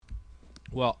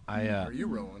Well, Are you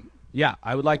rolling? Yeah,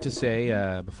 I would like to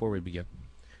say, before we begin,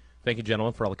 thank you,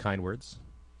 gentlemen, for all the kind words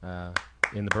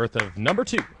in the birth of number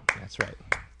 2. That's right.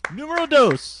 Numero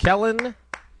dos. Kellan,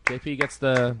 JP gets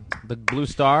the blue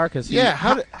star because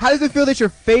How does it feel that your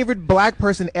favorite black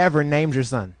person ever named your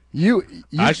son? You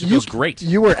actually feels great.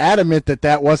 You were adamant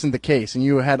that wasn't the case, and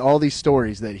you had all these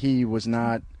stories that he was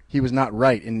not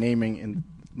right in naming. And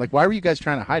like, why were you guys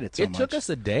trying to hide it so much? It took us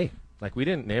a day. Like, we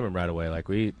didn't name him right away. Like,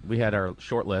 we had our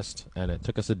short list, and it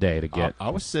took us a day to get.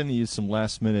 I was sending you some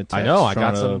last minute texts. I know. I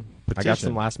got petition.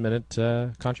 some last minute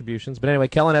contributions. But anyway,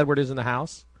 Kellan Edward is in the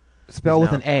house. Spell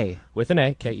with an A. With an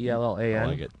A, Kellan. I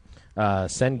like it.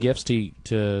 Send gifts to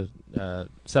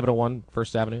 701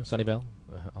 First Avenue, Sunnyvale.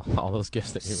 All those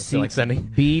gifts that you feel like sending.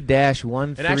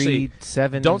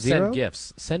 B-1370. Don't send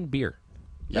gifts. Send beer.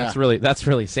 Yeah. That's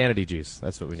really sanity juice.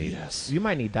 That's what we need. Yes. You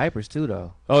might need diapers too,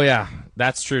 though. Oh yeah,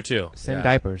 that's true too. Send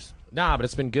diapers. Nah, but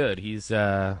it's been good. He's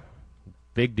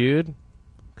big dude,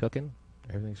 cooking.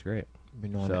 Everything's great.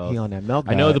 Been on he on that milk.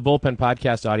 I know the Bullpen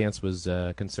podcast audience was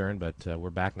concerned, but we're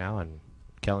back now, and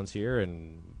Kellan's here,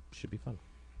 and should be fun.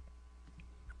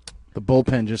 The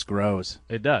bullpen just grows.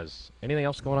 It does. Anything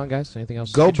else going on, guys? Anything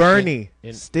else? Go Bernie.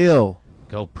 Still.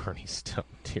 Go Bernie. Still.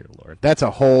 Dear Lord. That's a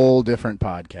whole different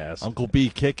podcast. Uncle B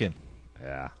kicking.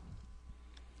 Yeah.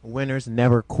 Winners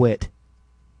never quit.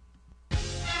 Did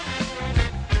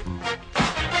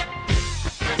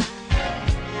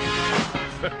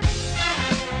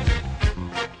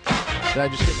I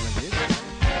just get one of these?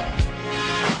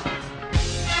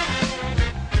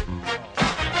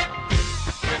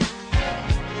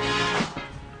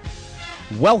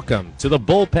 Welcome to the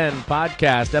Bullpen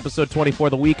Podcast, episode 24,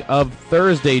 the week of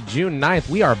Thursday, June 9th.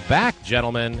 We are back,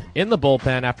 gentlemen, in the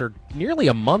bullpen after nearly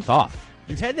a month off.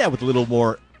 You had that with a little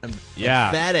more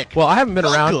emphatic. Well, I haven't been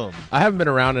around. Welcome. I haven't been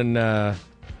around in a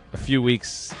few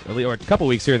weeks, or a couple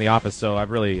weeks here in the office, so I've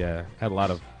really had a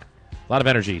lot of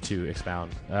energy to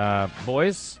expound.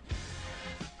 Boys,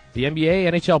 the NBA,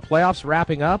 NHL playoffs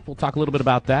wrapping up. We'll talk a little bit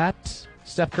about that.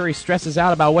 Steph Curry stresses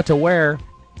out about what to wear.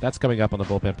 That's coming up on the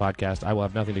Bullpen Podcast. I will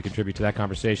have nothing to contribute to that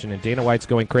conversation. And Dana White's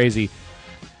going crazy.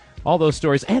 All those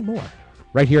stories and more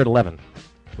right here at 11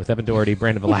 with Evan Doherty,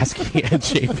 Brandon Velasquez, and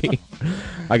JP.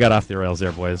 I got off the rails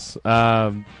there, boys.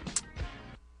 Yeah.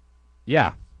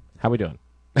 How we doing?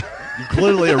 You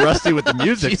clearly are rusty with the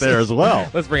music there as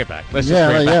well. Let's bring it back. Let's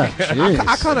just bring it back. Jeez.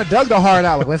 I kind of dug the hard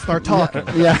out. Like, let's start talking.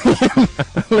 Yeah.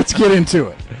 Let's get into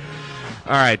it.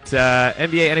 All right,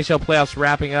 NBA, NHL playoffs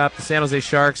wrapping up. The San Jose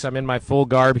Sharks, I'm in my full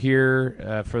garb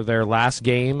here for their last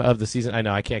game of the season. I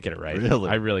know, I can't get it right. Really?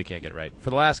 I really can't get it right. For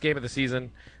the last game of the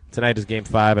season, tonight is Game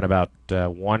 5 in about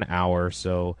 1 hour.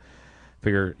 So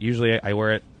figure usually I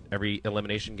wear it every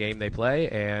elimination game they play.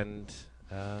 And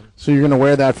So you're going to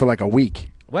wear that for like a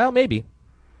week? well, maybe.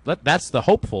 That's the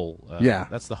hopeful. Yeah.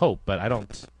 That's the hope, but I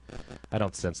don't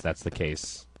sense that's the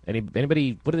case.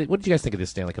 Anybody? What did you guys think of this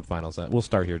Stanley Cup Finals? We'll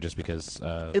start here just because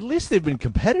At least they've been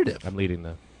competitive. I'm leading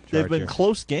the They've charge been here.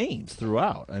 close games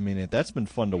throughout. I mean, that's been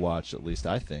fun to watch, at least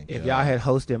I think. If y'all had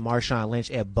hosted Marshawn Lynch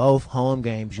at both home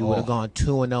games, you would have gone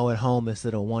 2-0 at home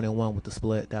instead of 1-1 with the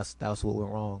split. That's what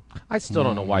went wrong. I still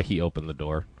don't know why he opened the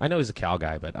door. I know he's a Cal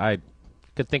guy, but I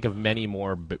could think of many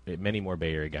more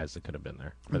Bay Area guys that could have been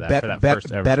there for that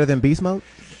first ever. Better than Beast Mode?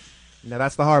 Now,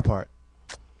 that's the hard part.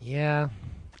 Yeah,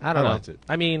 I don't I know. liked it.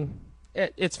 I mean,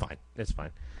 it's fine. It's fine.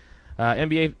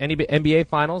 NBA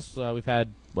Finals. We've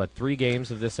had 3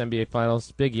 games of this NBA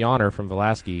Finals. Big yawner from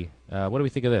Velasquez. What do we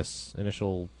think of this?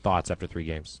 Initial thoughts after 3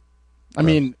 games. I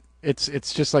mean,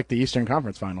 it's just like the Eastern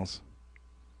Conference Finals.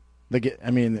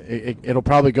 It'll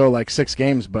probably go like 6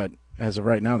 games, but as of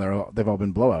right now, they've all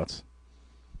been blowouts.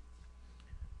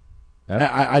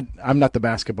 I'm not the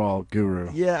basketball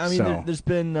guru. Yeah, I mean, so. there's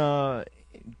been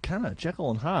kind of Jekyll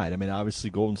and Hyde. I mean,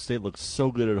 obviously Golden State looked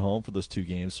so good at home for those 2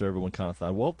 games, so everyone kind of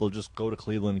thought, well, they'll just go to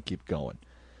Cleveland and keep going.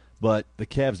 But the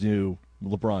Cavs knew,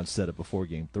 LeBron said it before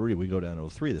Game 3, we go down to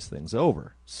 3, this thing's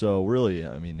over. So really,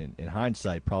 I mean, in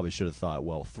hindsight, probably should have thought,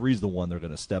 well, 3's the one they're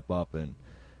going to step up and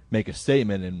make a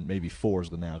statement, and maybe 4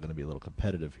 is now going to be a little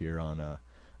competitive here on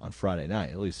Friday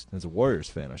night. At least as a Warriors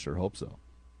fan, I sure hope so.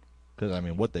 Because, I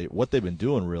mean, what they've been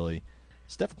doing really,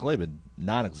 Steph and Clay have been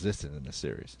non-existent in this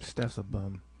series. Steph's a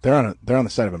bum. They're on the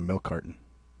side of a milk carton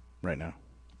right now.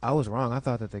 I was wrong. I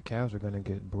thought that the Cavs were going to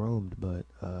get broomed, but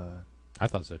I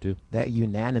thought so too. that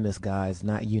unanimous guy is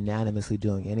not unanimously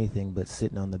doing anything but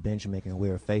sitting on the bench making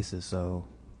weird faces. So,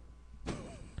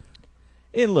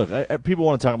 And look, people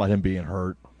want to talk about him being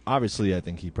hurt. Obviously, I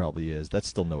think he probably is. That's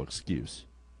still no excuse.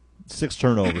 6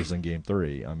 turnovers in Game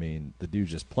 3. I mean, the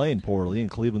dude's just playing poorly, and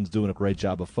Cleveland's doing a great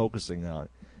job of focusing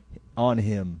on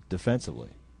him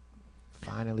defensively.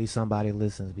 Finally, somebody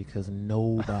listens because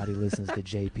nobody listens to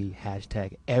JP.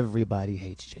 Hashtag everybody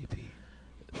hates JP.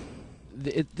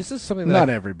 This is something that Not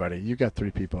everybody. You got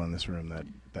 3 people in this room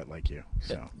that like you.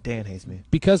 So Dan hates me.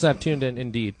 because I've tuned in,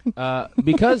 indeed.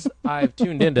 Because I've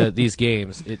tuned into these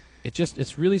games,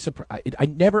 it's really surprising. I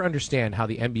never understand how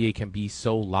the NBA can be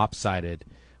so lopsided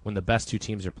when the best 2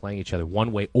 teams are playing each other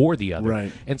one way or the other.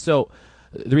 Right. And so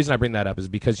the reason I bring that up is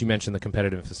because you mentioned the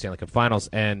competitiveness of the Stanley Cup Finals,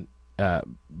 and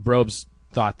Brobes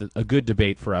thought that a good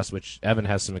debate for us, which Evan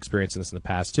has some experience in this in the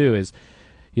past too, is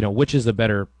which is the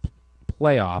better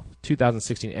playoff,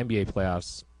 2016 NBA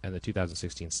playoffs and the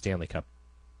 2016 Stanley Cup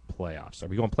playoffs. Are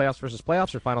we going playoffs versus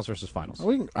playoffs or finals versus finals?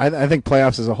 I think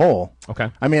playoffs as a whole. Okay.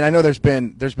 I mean, I know there's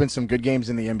been some good games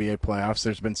in the NBA playoffs.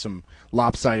 There's been some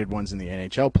lopsided ones in the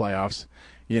NHL playoffs,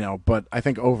 but I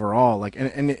think overall,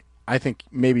 I think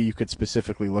maybe you could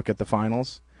specifically look at the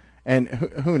finals, and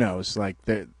who knows,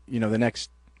 the next,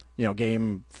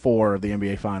 game 4 of the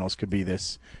NBA finals could be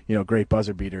this, great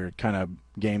buzzer beater kind of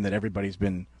game that everybody's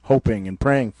been hoping and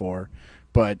praying for,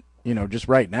 but just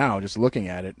right now, just looking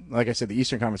at it, like I said, the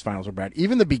Eastern Conference Finals were bad.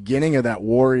 Even the beginning of that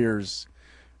Warriors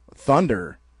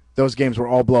Thunder, those games were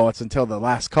all blowouts until the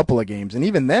last couple of games, and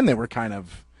even then they were kind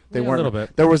of weren't. A little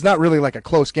bit. There was not really like a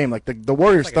close game. Like the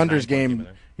Warriors like a Thunder's 9-point game,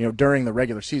 game during the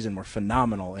regular season were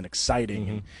phenomenal and exciting,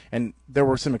 Mm-hmm. and there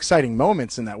were some exciting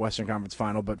moments in that Western Conference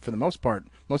Final. But for the most part,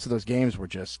 most of those games were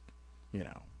just,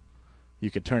 you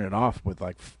could turn it off with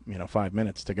 5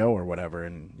 minutes to go or whatever,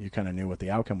 and you kind of knew what the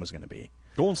outcome was going to be.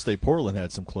 Golden State Portland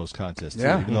had some close contests too.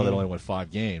 Yeah. Even though they only went 5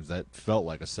 games, that felt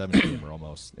like a 7-gamer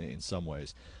almost in some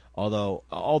ways. Although,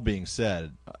 all being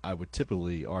said, I would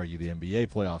typically argue the NBA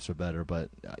playoffs are better, but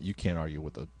you can't argue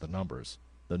with the numbers.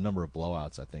 The number of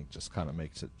blowouts, I think, just kind of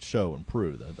makes it show and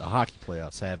prove. The hockey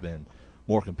playoffs have been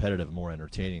more competitive and more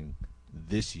entertaining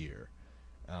this year.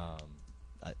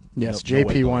 Yes, no way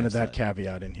JP going wanted against that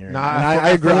caveat in here. No, And I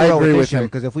agree with him.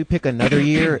 because if we pick another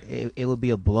year, it would be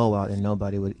a blowout and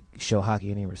nobody would show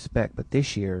hockey any respect. But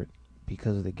this year,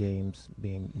 because of the games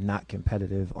being not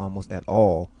competitive almost at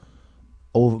all,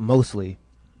 mostly,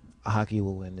 hockey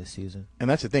will win this season. And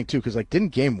that's the thing too, because didn't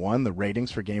Game 1, the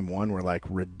ratings for Game 1 were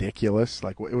ridiculous.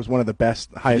 It was one of the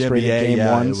best, highest rated Game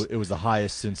 1s. It was the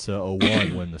highest since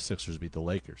 01 when the Sixers beat the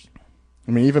Lakers.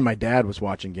 I mean, even my dad was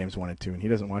watching Games 1 and 2, and he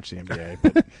doesn't watch the NBA.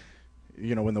 But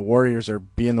when the Warriors are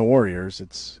being the Warriors,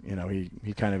 it's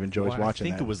he kind of enjoys watching. I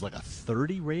think that. it was a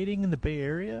 30 rating in the Bay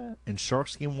Area, and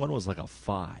Sharks Game 1 was a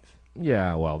 5.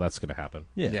 Yeah, well, that's going to happen.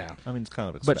 Yeah. I mean, it's kind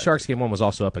of expected. But Sharks Game 1 was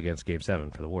also up against Game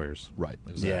 7 for the Warriors. Right,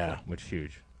 exactly. Yeah. Which is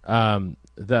huge.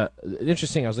 The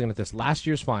interesting, I was looking at this last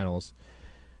year's finals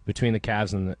between the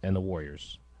Cavs and the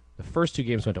Warriors. The first 2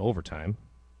 games went to overtime,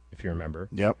 if you remember.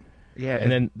 Yep. Yeah,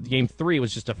 And then Game 3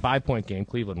 was just a 5-point game.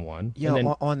 Cleveland won. Yo, and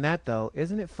then, on that though,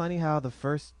 isn't it funny how the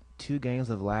first 2 games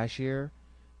of last year,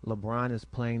 LeBron is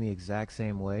playing the exact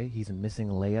same way? He's missing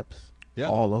layups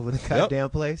all over the goddamn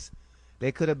place.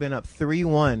 They could have been up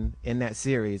 3-1 in that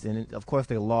series, and of course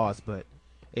they lost. But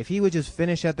if he would just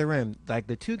finish at the rim,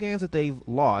 the 2 games that they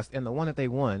lost and the one that they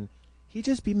won, he'd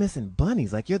just be missing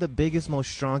bunnies. You're the biggest,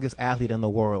 most strongest athlete in the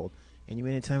world, and you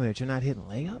mean to tell me that you're not hitting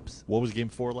layups? What was Game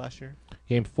 4 last year?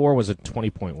 Game 4 was a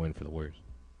 20-point win for the Warriors.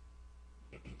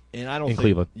 And I don't think,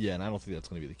 Cleveland. Yeah, and I don't think that's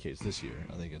going to be the case this year.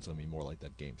 I think it's going to be more like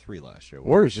that Game 3 last year.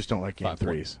 Warriors just don't like Game 5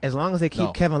 3s. As long as they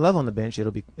keep Kevin Love on the bench,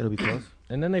 it'll be close.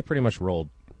 And then they pretty much rolled.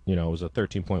 It was a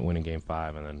 13-point win in Game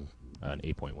 5 and then an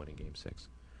 8-point win in Game 6.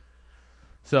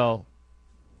 So,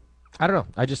 I don't know.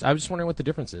 I was just wondering what the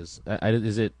difference is.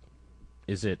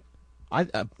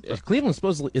 Cleveland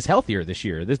supposedly is healthier this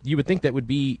year. You would think that would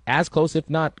be as close, if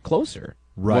not closer,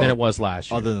 than it was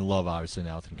last year. Other than Love, obviously,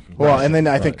 now. Well, and then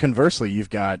I think conversely, you've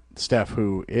got Steph,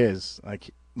 who is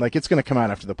it's going to come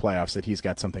out after the playoffs that he's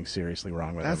got something seriously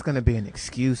wrong with him. That's going to be an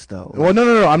excuse, though. Well,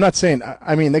 no. I'm not saying.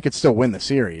 I mean, they could still win the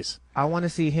series. I want to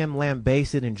see him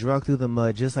lambasted and drug through the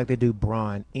mud just like they do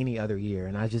Braun any other year.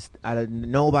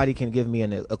 And nobody can give me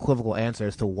an equivocal answer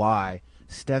as to why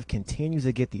Steph continues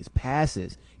to get these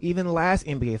passes. Even last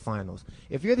NBA Finals.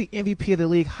 If you're the MVP of the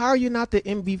league, how are you not the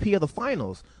MVP of the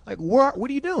Finals? What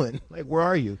are you doing? Where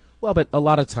are you? Well, but a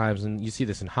lot of times, and you see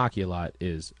this in hockey a lot,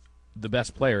 is the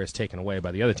best player is taken away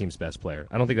by the other team's best player.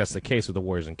 I don't think that's the case with the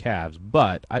Warriors and Cavs,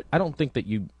 but I don't think that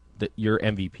your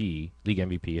MVP, league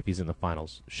MVP, if he's in the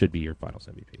finals, should be your finals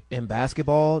MVP. In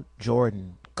basketball,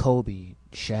 Jordan, Kobe,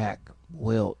 Shaq,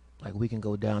 Wilt, we can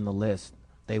go down the list.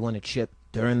 They won a chip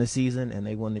during the season, and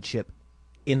they won the chip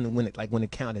when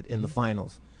it counted in the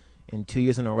finals. And 2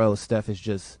 years in a row, Steph has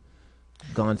just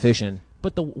gone fishing.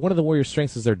 But one of the Warriors'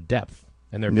 strengths is their depth.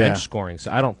 and they're bench scoring.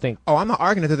 So I don't think. Oh, I'm not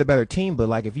arguing that they're the better team, but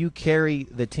like if you carry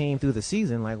the team through the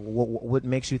season, like what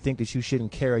makes you think that you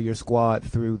shouldn't carry your squad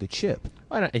through the chip?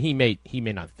 And he may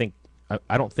not think.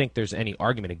 I don't think there's any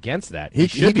argument against that. He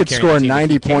could score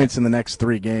 90 points in the next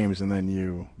 3 games, and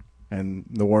then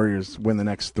the Warriors win the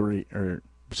next 3, or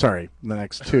sorry, the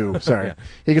next 2. Sorry, yeah.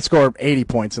 He could score 80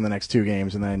 points in the next 2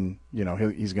 games, and then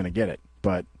he's going to get it.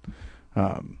 But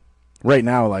right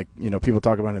now, like people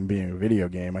talk about him being a video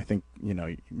game. I think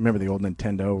remember the old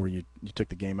Nintendo where you took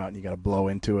the game out and you got to blow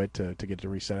into it to get it to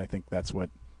reset. I think that's what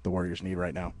the Warriors need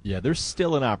right now. Yeah, there's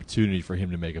still an opportunity for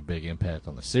him to make a big impact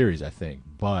on the series, I think,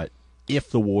 but. If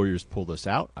the Warriors pull this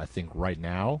out, I think right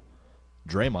now,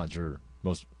 Draymond's your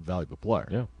most valuable player.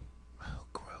 Yeah. Oh,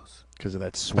 gross. Because of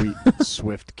that sweet,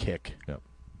 swift kick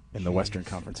in the Western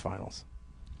Conference Finals.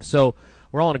 So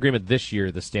we're all in agreement this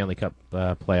year the Stanley Cup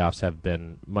playoffs have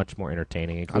been much more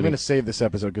entertaining. I'm going to save this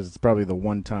episode because it's probably the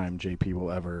one time JP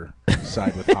will ever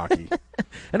side with hockey.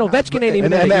 And Ovechkin ain't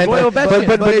even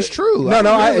Ovechkin. But it's true.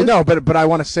 No, but I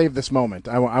want to save this moment.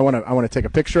 I want to take a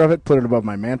picture of it, put it above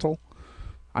my mantle.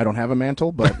 I don't have a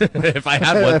mantle, but if I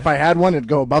had one, it'd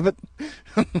go above it.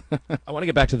 I want to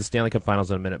get back to the Stanley Cup Finals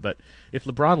in a minute, but if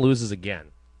LeBron loses again,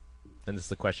 and this is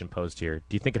the question posed here,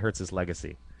 do you think it hurts his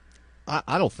legacy?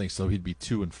 I don't think so. He'd be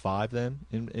 2-5 then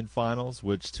in finals,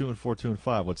 which 2-4,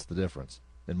 2-5. What's the difference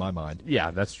in my mind?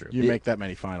 Yeah, that's true. You make that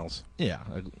many finals. Yeah,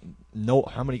 no.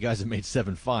 How many guys have made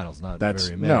 7 finals? Not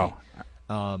very many. No.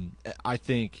 I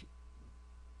think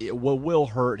what will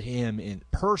hurt him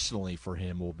personally for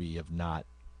him will be of not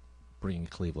bringing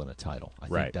Cleveland a title. I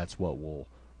think that's what will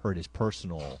hurt his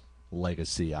personal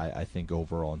legacy. I think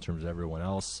overall, in terms of everyone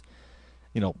else,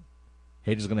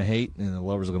 haters are going to hate and the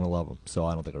lovers are going to love him. So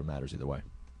I don't think it matters either way.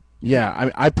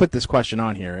 Yeah, I put this question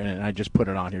on here, and I just put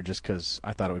it on here just because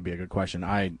I thought it would be a good question.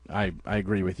 I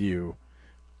agree with you.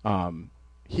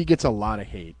 He gets a lot of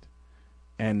hate,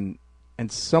 and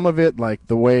some of it, like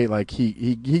the way, like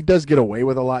he does get away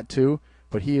with a lot too.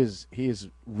 But he is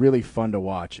really fun to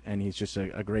watch, and he's just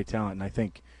a great talent. And I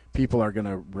think people are going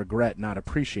to regret not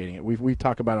appreciating it. We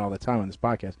talk about it all the time on this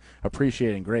podcast,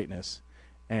 appreciating greatness.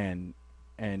 And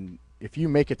if you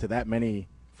make it to that many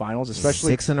finals,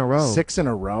 especially 6 in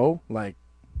a row, like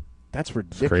that's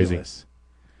ridiculous.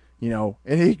 And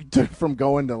he took from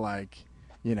going to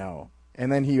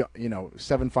and then he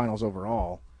 7 finals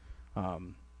overall,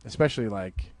 especially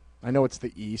like. I know it's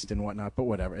the East and whatnot, but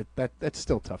whatever. That's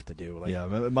still tough to do. Yeah,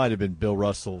 it might have been Bill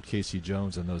Russell, Casey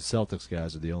Jones, and those Celtics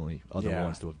guys are the only other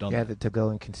ones to have done that. Yeah, to go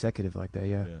in consecutive like that,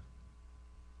 yeah. All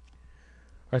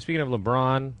right, speaking of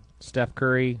LeBron, Steph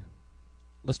Curry,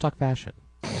 let's talk fashion.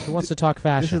 Who wants to talk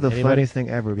fashion? This is the funniest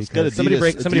thing ever because somebody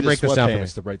break this down for me.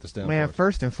 To break this down Man,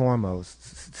 first and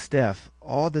foremost, Steph,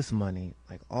 all this money,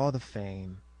 like all the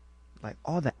fame, like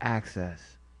all the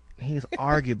access, he's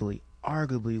arguably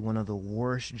one of the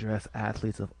worst dressed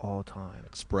athletes of all time.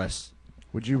 Express.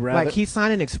 Would you rather? Like he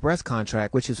signed an Express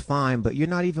contract, which is fine, but you're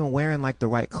not even wearing like the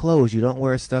right clothes. You don't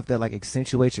wear stuff that like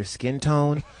accentuates your skin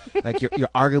tone. Like you're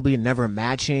arguably never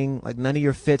matching. Like none of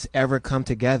your fits ever come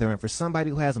together. And for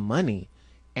somebody who has money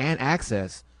and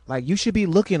access, like you should be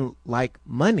looking like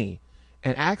money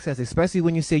and access, especially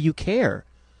when you say you care.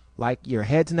 Like your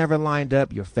head's never lined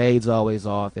up, your fade's always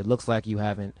off. It looks like you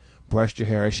haven't brushed your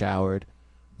hair or showered.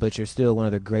 But you're still one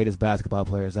of the greatest basketball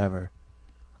players ever.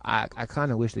 I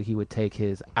kind of wish that he would take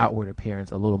his outward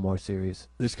appearance a little more serious.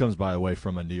 This comes, by the way,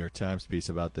 from a New York Times piece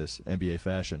about this NBA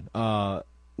fashion.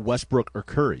 Westbrook or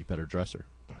Curry, better dresser?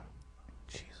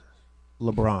 Jesus.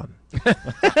 LeBron.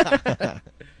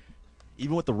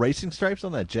 Even with the racing stripes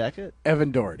on that jacket? Evan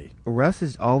Doherty. Russ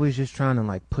is always just trying to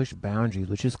like push boundaries,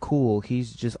 which is cool.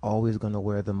 He's just always going to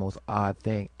wear the most odd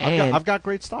thing. And I've got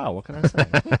great style. What can I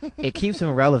say? It keeps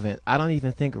him relevant. I don't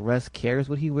even think Russ cares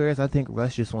what he wears. I think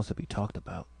Russ just wants to be talked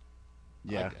about.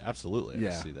 Yeah, absolutely.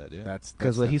 I can see that. Yeah, that's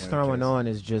because what he's throwing on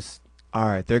is just all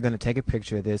right. They're going to take a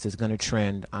picture of this. It's going to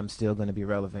trend. I'm still going to be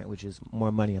relevant, which is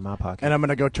more money in my pocket. And I'm going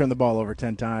to go turn the ball over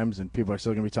 10 times, and people are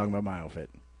still going to be talking about my outfit.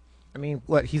 I mean,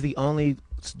 he's the only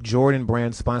Jordan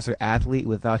brand sponsored athlete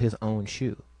without his own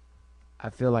shoe. I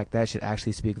feel like that should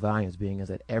actually speak volumes, being as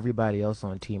that everybody else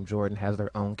on Team Jordan has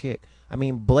their own kick. I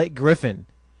mean, Blake Griffin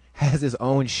has his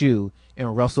own shoe,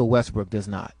 and Russell Westbrook does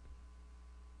not.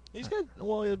 He's got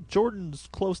Jordan's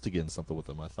close to getting something with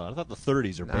him. I thought the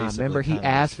 30s are basically. Remember, he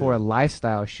asked for a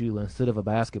lifestyle shoe instead of a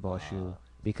basketball shoe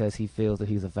because he feels that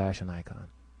he's a fashion icon.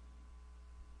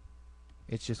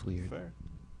 It's just weird. Fair.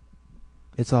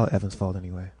 It's all Evan's fault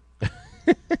anyway.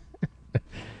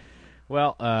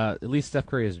 Well, at least Steph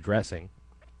Curry is dressing.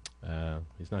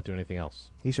 He's not doing anything else.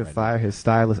 He should fire his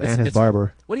stylist and his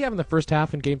barber. What do you have in the first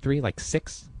half in Game 3? Like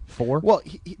 6 4? Well,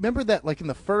 remember that like in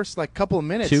the first like couple of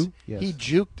minutes, 2? Yes. he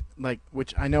juked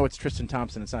which I know it's Tristan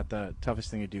Thompson. It's not the toughest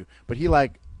thing to do, but he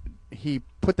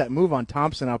put that move on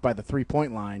Thompson out by the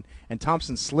 3-point line, and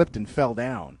Thompson slipped and fell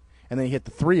down, and then he hit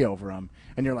the 3 over him,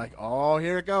 and you're like, oh,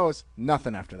 here it goes.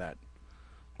 Nothing after that.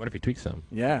 What if he tweaks some?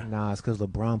 Yeah. Nah, it's because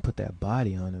LeBron put that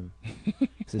body on him.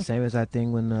 It's the same as I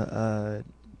think when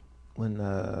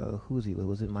who's he?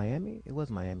 Was it Miami? It was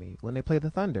Miami when they played the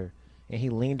Thunder, and he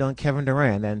leaned on Kevin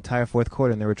Durant that entire fourth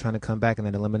quarter, and they were trying to come back in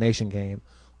that elimination game.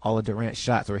 All of Durant's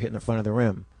shots were hitting the front of the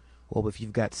rim. Well, if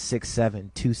you've got 6'7",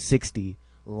 260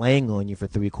 laying on you for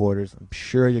 3 quarters, I'm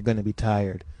sure you're going to be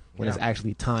tired when it's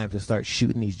actually time to start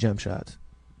shooting these jump shots.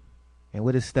 And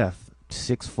what is Steph?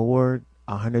 6'4",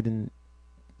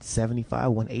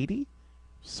 175, 180?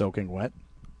 Soaking wet.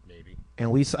 Maybe.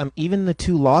 And we saw even the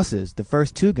 2 losses, the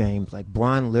first 2 games, like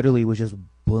Bron literally was just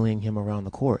bullying him around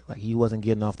the court. Like he wasn't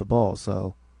getting off the ball.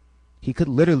 So he could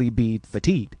literally be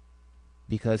fatigued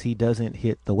because he doesn't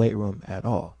hit the weight room at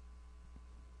all.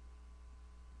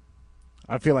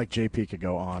 I feel like JP could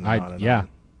go on and on and yeah.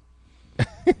 on.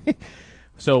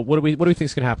 So what do we think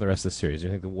is going to happen the rest of the series? Do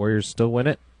you think the Warriors still win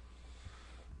it?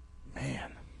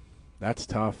 Man, that's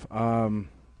tough.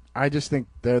 I just think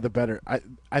they're the better.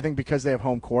 I think because they have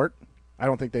home court, I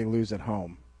don't think they lose at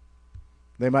home.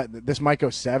 This might go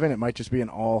 7. It might just be an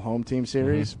all home team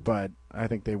series, but I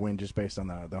think they win just based on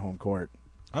the home court.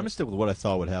 I'm going to stick with what I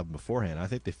thought would happen beforehand. I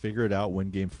think they figure it out, win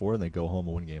Game 4, and they go home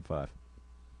and win Game 5.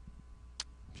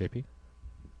 JP?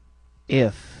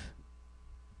 If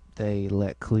they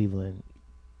let Cleveland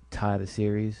tie the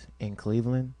series in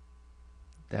Cleveland,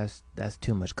 that's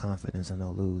too much confidence and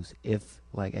they'll lose. If,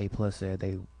 like A+ said,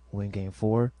 they win Game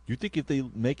 4. You think if they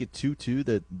make it 2-2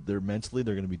 that they're going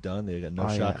to be done? They got no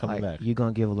shot coming back. You're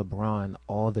going to give LeBron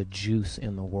all the juice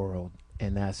in the world,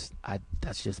 and that's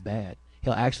just bad.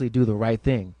 He'll actually do the right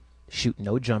thing. Shoot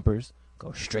no jumpers,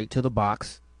 go straight to the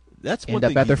box. That's end one up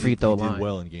thing at the he free throw did line.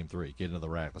 well in Game 3. Get into the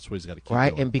rack. That's what he's got to keep Right,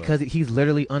 doing. and because he's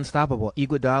literally unstoppable.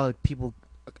 Iguodala, people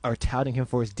are touting him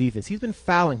for his defense. He's been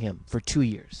fouling him for 2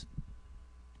 years.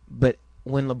 But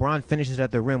when LeBron finishes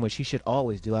at the rim, which he should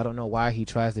always do, I don't know why he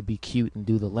tries to be cute and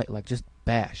do just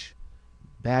bash.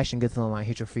 Bash and get to the line,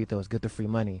 hit your free throws, get the free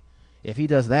money. If he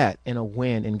does that in a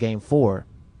win in Game 4,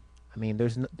 I mean,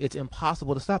 it's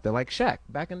impossible to stop that. Like Shaq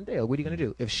back in the day, what are you going to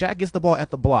do? If Shaq gets the ball at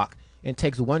the block and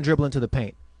takes one dribble into the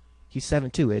paint, he's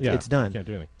 7'2". It's done. Can't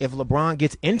do anything. If LeBron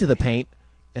gets into the paint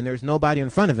and there's nobody in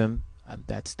front of him,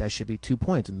 that should be 2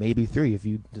 points, maybe 3 if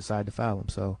you decide to foul him.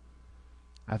 So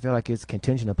I feel like it's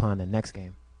contingent upon the next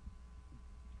game.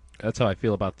 That's how I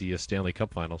feel about the Stanley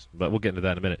Cup Finals, but we'll get into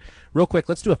that in a minute. Real quick,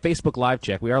 let's do a Facebook Live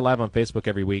check. We are live on Facebook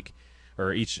every week,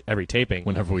 or every taping.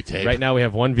 Whenever we tape. Right now we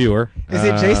have one viewer. Is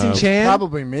it Jason Chan?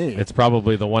 Probably me. It's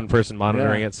probably the one person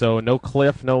monitoring it. So no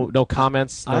Cliff, no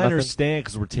comments. No I nothing. understand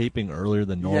because we're taping earlier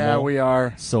than normal. Yeah, we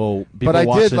are. So people I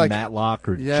watching did, like- Matlock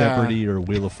or Yeah. Jeopardy or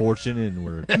Wheel of Fortune, and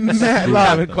we're I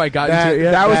haven't quite gotten to it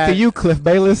yet. That was to you, Cliff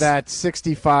Bayless. That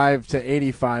 65 to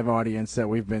 85 audience that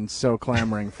we've been so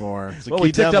clamoring for. It's a Well, key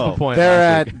we ticked demo. up a point. They're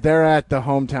last week. at the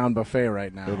hometown buffet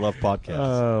right now. They love podcasts.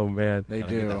 Oh man. They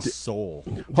Gotta get do. that soul.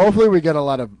 Hopefully, we get a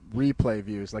lot of replay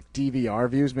views, like DVR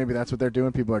views. Maybe that's what they're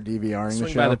doing. People are DVRing the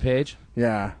Swing show. by the page.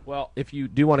 Yeah. Well, if you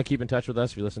do want to keep in touch with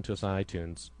us, if you listen to us on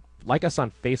iTunes, like us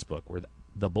on Facebook. We're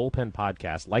the Bullpen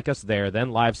Podcast. Like us there,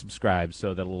 then live subscribe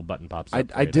so that a little button pops up.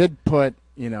 I did put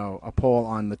a poll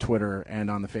on the Twitter and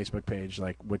on the Facebook page,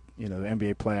 like with the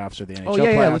NBA playoffs or the NHL Oh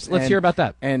yeah, playoffs. yeah. Let's hear about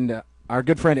that. And our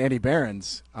good friend Andy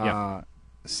Behrens Yeah.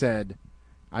 said,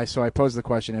 I posed the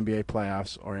question: NBA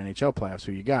playoffs or NHL playoffs?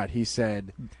 Who you got? He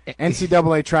said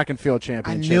NCAA track and field I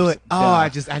championships. knew it. Oh,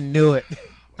 Duh. I knew it.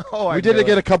 We did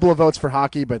get a couple of votes for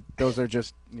hockey, but those are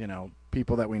just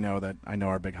people that we know that I know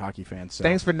are big hockey fans. So.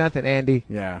 Thanks for nothing, Andy.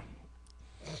 Yeah.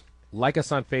 Like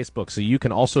us on Facebook, so you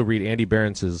can also read Andy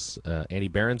Behrens's. You can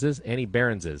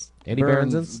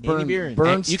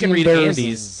read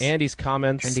Andy's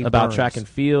comments Andy about Burns. track and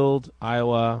field,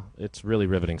 Iowa. It's really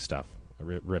riveting stuff.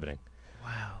 Riveting. Wow.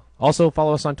 Also,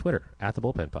 follow us on Twitter at the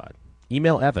Bullpen Pod.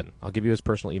 Email Evan. I'll give you his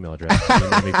personal email address.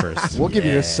 Email me first. We'll give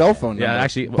you his cell phone number. Yeah,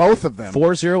 actually, both of them.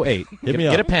 408. me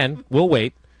Get a up. pen. We'll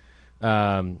wait.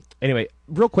 Anyway,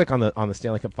 real quick on the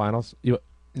Stanley Cup Finals.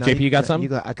 JP, you got something?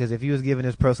 Because if he was giving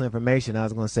his personal information, I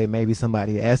was going to say maybe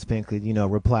somebody at ESPN could,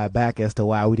 reply back as to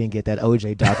why we didn't get that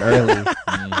OJ doc early.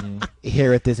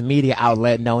 Here at this media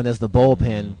outlet known as the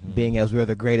Bullpen, being as we're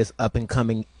the greatest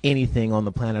up-and-coming anything on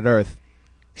the planet Earth.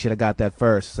 Should have got that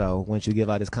first. So once you give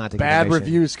out his contact Bad information,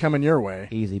 reviews coming your way.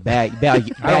 easy. Bad I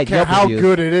don't care Yelp how reviews.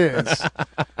 good it is.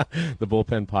 The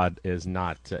Bullpen Pod is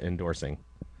not endorsing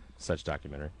such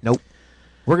documentary. Nope.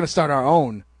 We're going to start our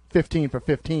own 15 for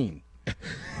 15.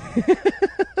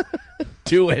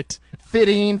 Do it.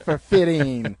 Fitting for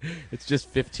fitting. It's just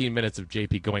 15 minutes of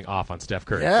JP going off on Steph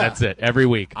Curry. Yeah. That's it. Every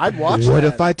week. I'd watch What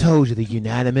that. if I told you the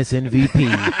unanimous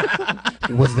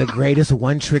MVP was the greatest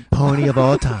one-trick pony of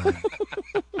all time?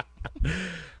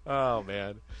 Oh,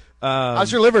 man.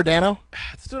 How's your liver, Dano?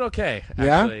 It's doing okay,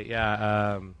 Yeah? actually.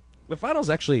 Yeah. The finals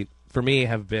actually, for me,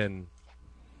 have been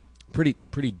pretty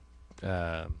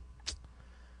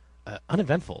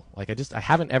uneventful. Like I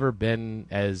haven't ever been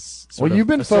as you've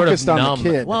been focused on numb. the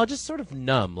kid. Well, just sort of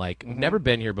numb. Like I've never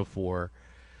been here before.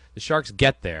 The Sharks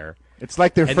get there. It's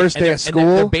like their first day of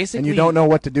school, and you don't know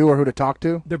what to do or who to talk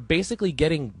to. They're basically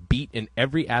getting beat in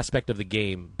every aspect of the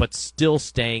game, but still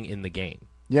staying in the game.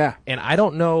 Yeah. And I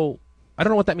don't know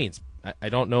what that means. I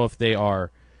don't know if they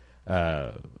are.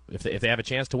 If they have a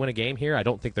chance to win a game here, I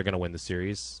don't think they're going to win the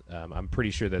series. I'm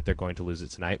pretty sure that they're going to lose it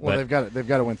tonight. Well, but they've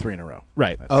got to win 3 in a row.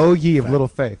 Right. Oh, ye of little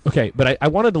faith. Okay, but I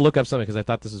wanted to look up something because I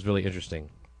thought this was really interesting.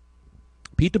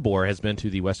 Pete DeBoer has been to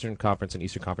the Western Conference and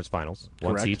Eastern Conference Finals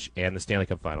once each, and the Stanley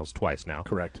Cup Finals twice now.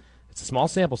 Correct. It's a small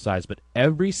sample size, but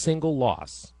every single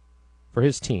loss for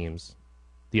his teams,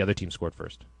 the other team scored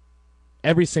first.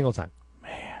 Every single time.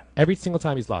 Man. Every single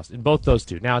time he's lost in both those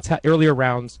two. Now, it's earlier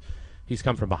rounds, he's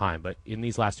come from behind, but in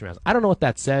these last 2 rounds, I don't know what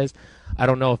that says. I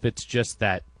don't know if it's just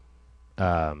that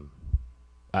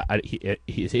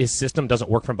his system doesn't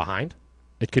work from behind.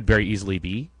 It could very easily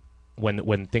be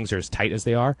when things are as tight as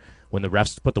they are, when the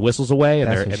refs put the whistles away, and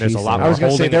there's a lot more I was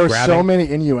going to say holding there and were grabbing. so many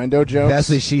innuendo jokes. That's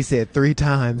what she said 3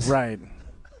 times. Right.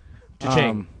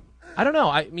 Cha-ching. I don't know.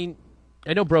 I mean,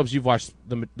 I know, Probes, you've watched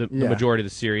the majority of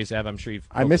the series. Ev, I'm sure you've.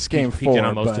 I missed game peeked 4 in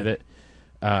on most of it.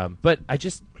 But I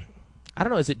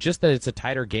don't know. Is it just that it's a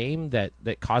tighter game that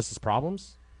causes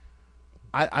problems?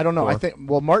 I don't know. I think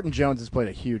Martin Jones has played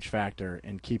a huge factor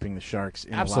in keeping the Sharks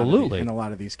in Absolutely. in a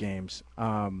lot of these games.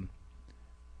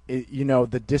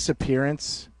 The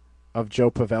disappearance of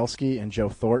Joe Pavelski and Joe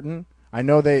Thornton. I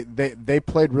know they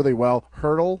played really well.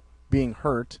 Hurdle being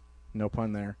hurt, no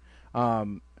pun there,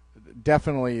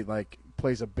 definitely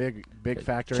plays a big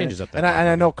factor. Changes in it. up that And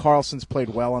I know Carlson's played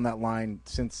well on that line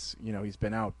since he's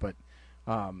been out, but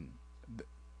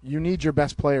you need your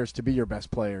best players to be your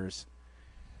best players.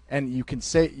 And you can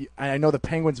say, I know the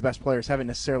Penguins' best players haven't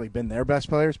necessarily been their best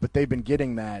players, but they've been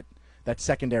getting that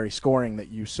secondary scoring that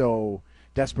you so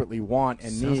desperately want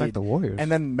and need. Sounds like the Warriors.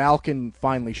 And then Malkin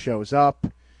finally shows up,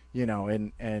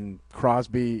 and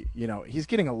Crosby, he's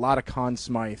getting a lot of Conn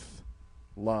Smythe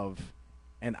love,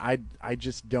 and I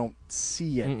just don't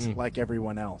see it like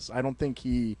everyone else. I don't think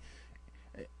he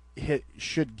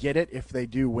should get it if they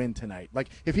do win tonight. Like,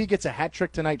 if he gets a hat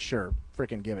trick tonight, sure,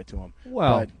 freaking give it to him.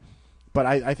 Well, But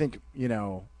I think,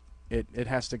 it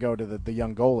has to go to the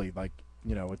young goalie. Like,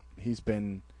 he's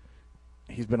been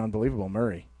unbelievable,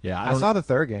 Murray. Yeah, I saw the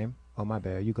third game. Oh, my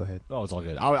bad. You go ahead. Oh, it's all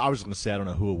good. I was going to say, I don't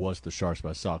know who it was, the Sharks, but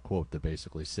I saw a quote that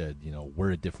basically said,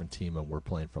 we're a different team and we're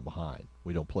playing from behind.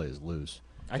 We don't play as loose.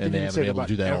 I and think they you can haven't say been able about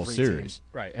to do that all every series. team.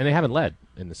 right, and they haven't led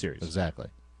in the series. Exactly.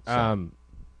 Can't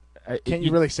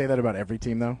you really say that about every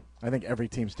team, though? I think every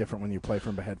team's different when you play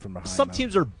from behind. Some though.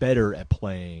 teams are better at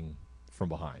playing from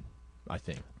behind, I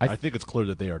think. I think it's clear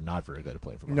that they are not very good at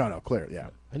playing from behind. No, clear, yeah.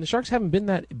 And the Sharks haven't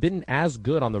been as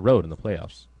good on the road in the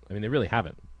playoffs. I mean, they really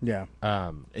haven't. Yeah.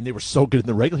 And they were so good in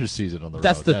the regular season on the road.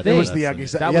 That's the thing. It was That the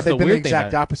was they've the been weird the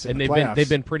exact thing opposite and in the playoffs. they've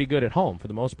been pretty good at home for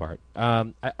the most part.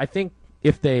 I think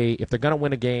if they're going to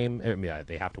win a game,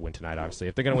 they have to win tonight. Obviously,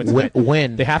 if they're going to win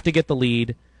tonight, they have to get the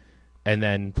lead and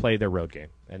then play their road game.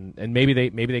 And maybe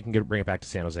they can bring it back to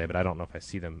San Jose, but I don't know if I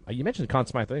see them. You mentioned Conn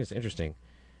Smythe. I think it's interesting.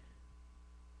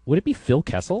 Would it be Phil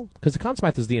Kessel? Because the Conn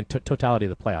Smythe is the totality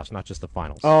of the playoffs, not just the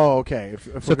finals. Oh, okay.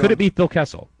 So could it be Phil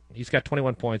Kessel? He's got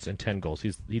 21 points and 10 goals.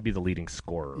 He'd be the leading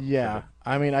scorer. Yeah.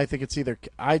 I mean, I think it's either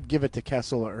I'd give it to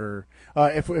Kessel or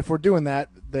if we're doing that,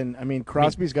 then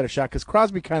Crosby's got a shot because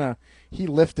Crosby he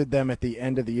lifted them at the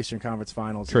end of the Eastern Conference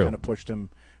Finals. True. And kind of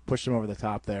pushed him over the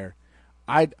top there.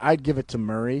 I'd give it to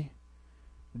Murray,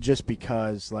 just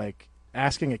because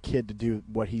asking a kid to do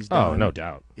what he's done. Oh, no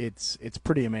doubt. It's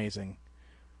pretty amazing.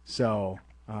 So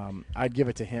I'd give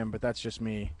it to him, but that's just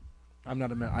me. I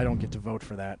don't get to vote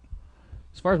for that.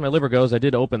 As far as my liver goes, I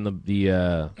did open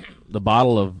the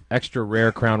bottle of extra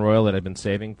rare Crown Royal that I'd been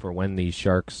saving for when the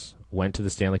Sharks went to the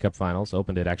Stanley Cup Finals.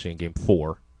 Opened it actually in Game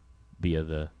 4 via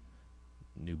the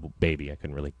new baby. I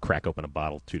couldn't really crack open a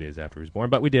bottle 2 days after he was born,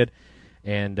 but we did,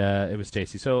 and it was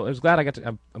tasty. So I was glad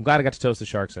I'm glad I got to toast the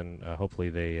Sharks, and hopefully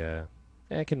they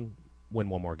can win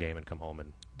one more game and come home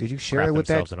and Did you share crap it with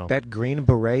themselves at home. that green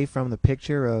beret from the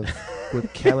picture of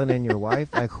with Kellan and your wife?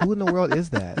 Like, who in the world is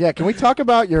that? Yeah, can we talk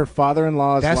about your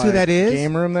father-in-law's That's who that is?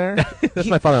 game room there? That's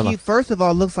my father-in-law. He first of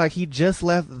all looks like he just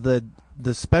left the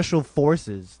special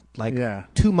forces like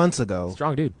 2 months ago.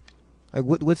 Strong dude. Like,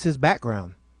 what's his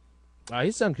background?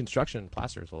 He's done construction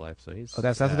plaster his whole life, so he's. Oh,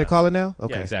 that's what they call it now.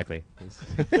 Okay, Yeah, exactly.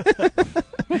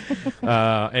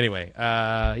 Anyway,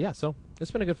 so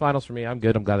it's been a good finals for me. I'm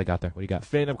good. I'm glad they got there. What do you got?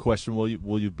 Fan-up question: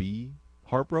 Will you be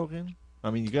heartbroken?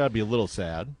 I mean, you got to be a little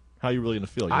sad. How are you really going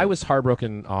to feel? I was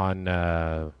heartbroken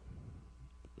on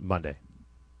Monday.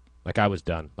 Like, I was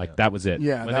done. Like, that was it.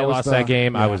 Yeah, when that they was lost the- that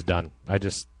game, I yeah. was done. I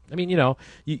mean, you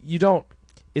don't.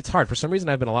 It's hard. For some reason,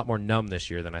 I've been a lot more numb this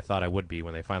year than I thought I would be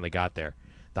when they finally got there.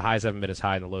 The highs haven't been as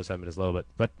high and the lows haven't been as low.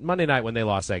 But Monday night when they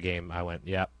lost that game, I went,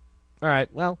 yep. All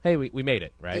right, well, hey, we made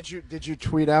it, right? Did you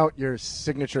tweet out your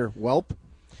signature whelp?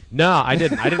 No, I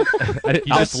didn't. I didn't.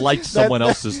 You just liked someone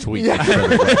else's tweet.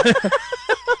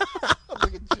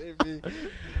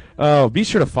 Oh, be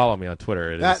sure to follow me on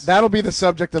Twitter. It is. That'll be the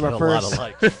subject of Get our a lot first of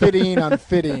likes. fitting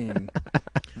unfitting.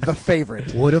 The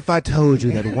favorite. What if I told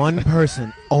you that one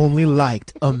person only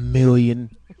liked 1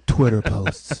 million Twitter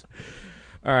posts?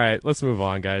 All right, let's move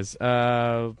on, guys.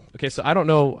 Okay, so I don't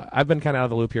know. I've been kind of out of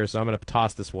the loop here, so I'm going to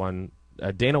toss this one.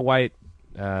 Dana White,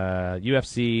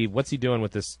 UFC. What's he doing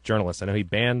with this journalist? I know they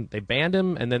banned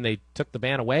him, and then they took the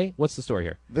ban away. What's the story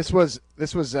here? This was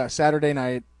Saturday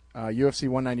night, UFC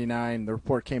 199. The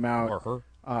report came out. Or her?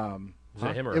 Was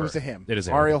it him or It her? was a him. It is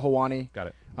him. Ariel Helwani. Got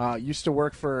it. Used to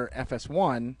work for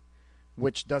FS1,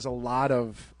 which does a lot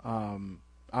of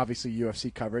obviously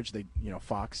UFC coverage. They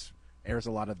Fox airs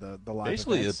a lot of the live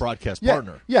Basically, events. the broadcast Yeah,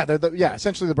 partner. Yeah, they're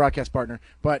essentially the broadcast partner.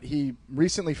 But he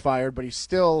recently fired, but he's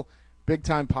still big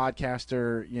time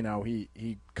podcaster.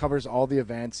 He covers all the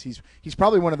events. He's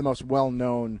probably one of the most well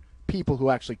known people who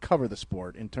actually cover the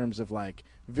sport in terms of like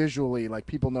visually, like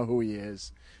people know who he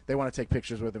is. They want to take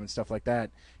pictures with him and stuff like that.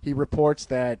 He reports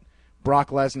that Brock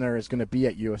Lesnar is going to be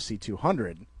at UFC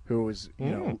 200. Who is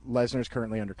Lesnar's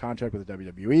currently under contract with the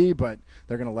WWE, but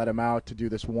they're going to let him out to do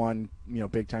this one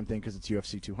big time thing because it's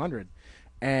UFC 200.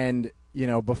 And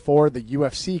before the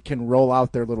UFC can roll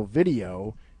out their little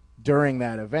video during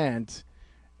that event,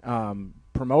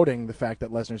 promoting the fact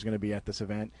that Lesnar's going to be at this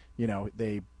event,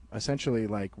 they essentially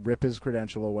like rip his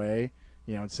credential away,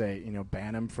 and say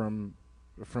ban him from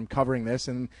covering this,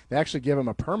 and they actually give him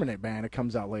a permanent ban. It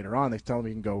comes out later on. They tell him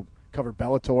he can go cover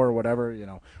Bellator or whatever,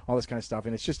 all this kind of stuff.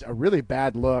 And it's just a really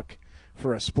bad look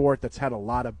for a sport that's had a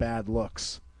lot of bad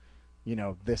looks,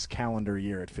 this calendar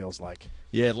year, it feels like.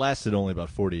 Yeah, it lasted only about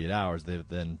 48 hours. They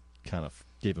then kind of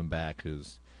gave him back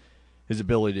his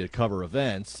ability to cover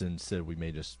events and said we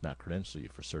may just not credential you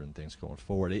for certain things going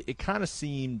forward. It kind of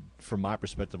seemed, from my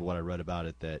perspective, what I read about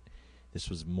it, that this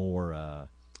was more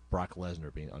Brock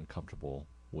Lesnar being uncomfortable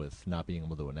with not being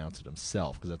able to announce it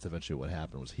himself, because that's eventually what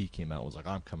happened. Was he came out and was like,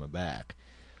 I'm coming back.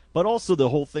 But also the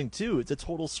whole thing too, it's a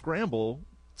total scramble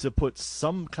to put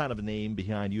some kind of a name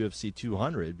behind UFC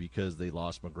 200 because they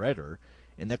lost McGregor,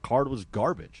 and that card was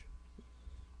garbage.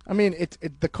 I mean,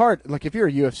 the card, like if you're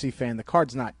a UFC fan, the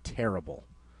card's not terrible.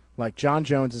 Like John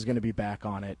Jones is going to be back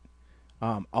on it,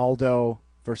 Aldo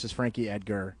versus Frankie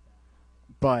Edgar,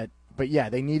 but yeah,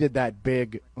 they needed that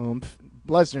big oomph.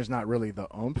 Lesnar's not really the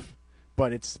oomph,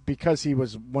 but it's because he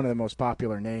was one of the most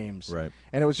popular names. Right.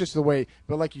 And it was just the way,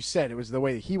 but like you said, it was the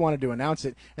way that he wanted to announce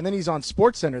it. And then he's on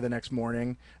SportsCenter the next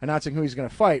morning announcing who he's going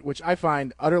to fight, which I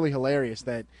find utterly hilarious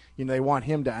that, they want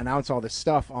him to announce all this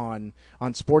stuff on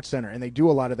SportsCenter. And they do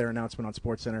a lot of their announcement on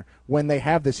SportsCenter when they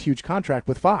have this huge contract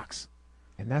with Fox.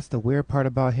 And that's the weird part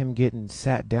about him getting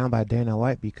sat down by Dana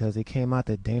White, because it came out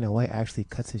that Dana White actually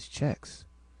cuts his checks.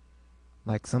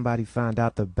 Like somebody found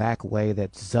out the back way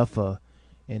that Zuffa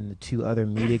and the two other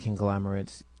media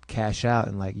conglomerates cash out,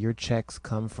 and like your checks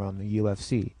come from the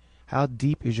UFC. How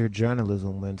deep is your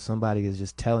journalism when somebody is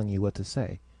just telling you what to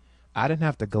say? I didn't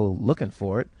have to go looking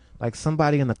for it. Like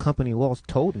somebody in the company walls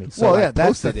told me. So Well, yeah, I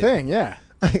that's the posted it. thing, yeah.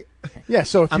 Yeah,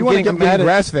 so if I'm you want to getting get mad at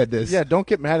grass-fed this. Yeah, don't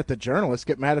get mad at the journalist.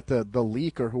 Get mad at the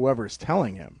leak or whoever is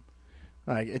telling him.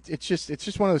 Like it's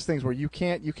just one of those things where you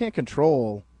can't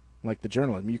control like the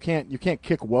journalism. You can't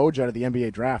kick Woj out of the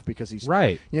NBA draft because he's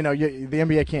Right. the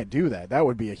NBA can't do that. That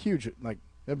would be a huge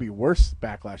that'd be worse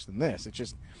backlash than this.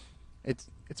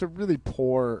 It's a really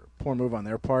poor move on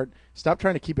their part. Stop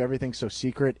trying to keep everything so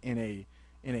secret in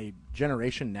a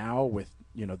generation now with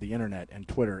the internet and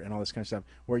Twitter and all this kind of stuff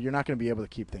where you're not going to be able to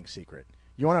keep things secret.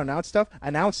 You want to announce stuff?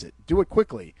 Announce it. Do it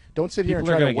quickly. Don't sit here and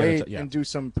People are try to gonna get wait it, yeah. and do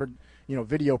some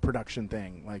video production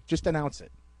thing. Like just announce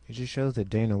it. It just shows that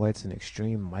Dana White's an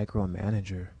extreme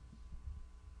micromanager.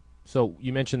 So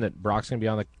you mentioned that Brock's going to be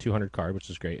on the 200 card, which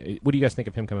is great. What do you guys think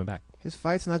of him coming back? His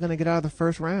fight's not going to get out of the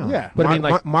first round. Yeah. But I mean,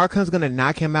 like, Mark Hunt's going to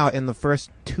knock him out in the first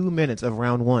 2 minutes of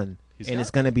round one, and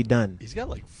it's going to be done. He's got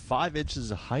like 5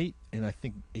 inches of height and I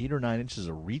think 8 or 9 inches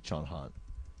of reach on Hunt.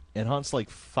 And Hunt's like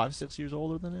 5-6 years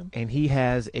older than him. And he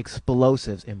has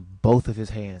explosives in both of his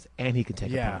hands, and he can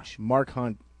take a punch. Mark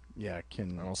Hunt. Yeah,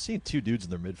 can. I was seeing 2 dudes in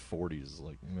their mid-40s.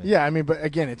 Like, man. Yeah, I mean, but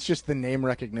again, it's just the name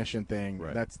recognition thing.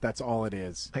 Right. That's all it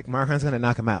is. Like, Mark Hunt's going to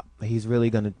knock him out. He's really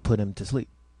going to put him to sleep.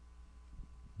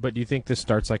 But do you think this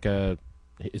starts like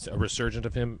it's a resurgent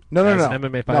of him? No, as an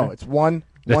MMA fighter? no. It's one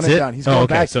That's and it? done. He's Oh, going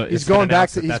okay, back. so he's it's been going back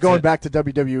announced to. that He's that's going it. back to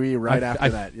WWE right after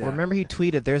that. Yeah. Remember, he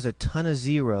tweeted, "There's a ton of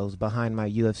zeros behind my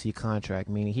UFC contract,"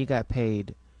 meaning he got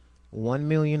paid $1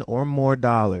 million or more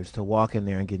to walk in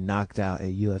there and get knocked out at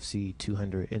UFC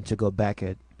 200 and to go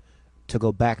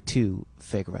back to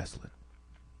fake wrestling.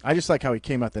 I just like how he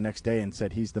came out the next day and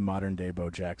said he's the modern day Bo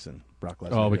Jackson, Brock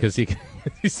Lesnar. Oh, because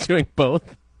he's doing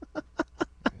both.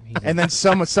 And then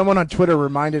someone on Twitter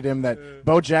reminded him that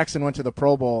Bo Jackson went to the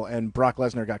Pro Bowl and Brock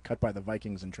Lesnar got cut by the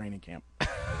Vikings in training camp.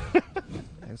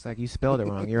 It's like you spelled it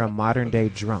wrong. You're a modern day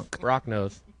drunk. Brock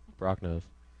knows. All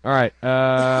right.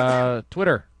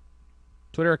 Twitter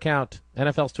account.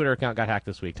 NFL's Twitter account got hacked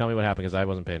this week. Tell me what happened because I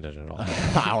wasn't paying attention at all.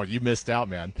 Wow, you missed out,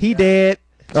 man. He did.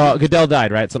 Oh, Goodell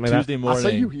died, right? Something like Tuesday I'll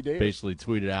say morning, he did. basically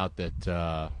tweeted out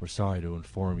that we're sorry to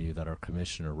inform you that our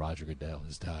commissioner, Roger Goodell,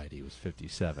 has died. He was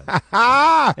 57. And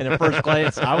at first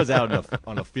glance, I was out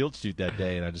on a field shoot that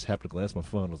day, and I just happened to glance at my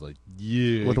phone. I was like,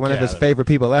 yeah. With one of his favorite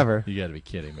people ever. You got to be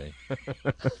kidding me.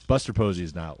 Buster Posey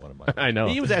is not one of mine. I know.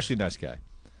 He was actually a nice guy.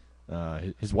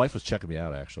 His wife was checking me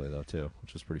out, actually, though, too,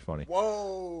 which was pretty funny.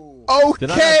 Whoa.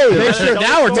 Did I Okay. not- Make sure,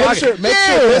 now we're talking. Make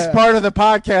sure this part of the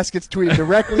podcast gets tweeted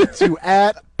directly to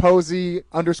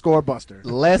 @Posey_Buster.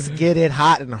 Let's get it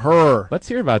hot in her. Let's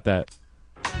hear about that.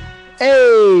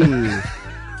 Hey.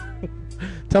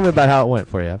 Tell me about how it went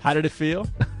for you. How did it feel?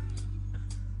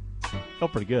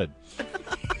 Felt pretty good.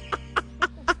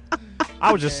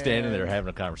 I was just standing there having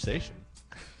a conversation.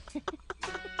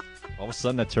 All of a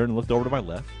sudden, I turned and looked over to my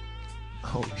left.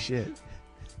 Oh, shit.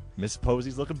 Miss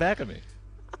Posey's looking back at me.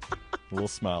 A little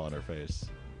smile on her face.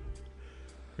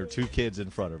 Her 2 kids in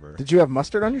front of her. Did you have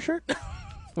mustard on your shirt?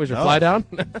 Was your No. fly down?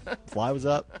 Fly was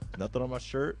up. Nothing on my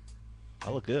shirt.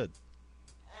 I look good.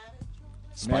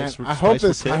 Man, Spice were- I hope spice were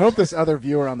this. I tipped. hope this other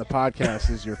viewer on the podcast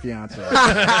is your fiance.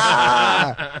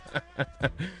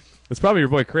 It's probably your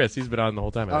boy Chris. He's been on the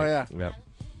whole time. I think. Yeah.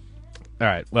 All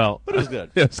right. Well, But it was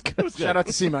good. it was good. It was good. Shout out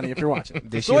to C Money if you're watching.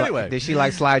 Did So she anyway. did she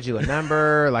slide you a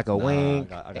number, like a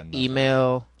wink, I got nothing.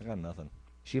 email? I got nothing.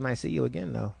 She might see you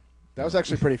again though. That was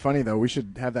actually pretty funny though. We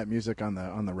should have that music on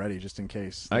the ready just in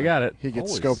case. I got it. He gets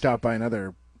Always. scoped out by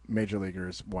another major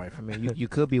leaguer's wife. I mean, you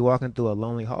could be walking through a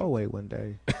lonely hallway one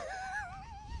day.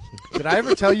 Did I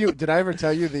ever tell you? Did I ever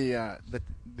tell you the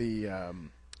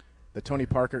Tony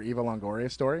Parker Eva Longoria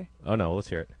story? Oh no, let's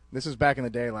hear it. This was back in the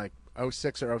day, like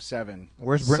 06 or 07.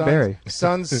 Where's Brent Barry?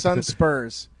 Suns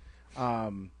Spurs,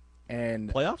 and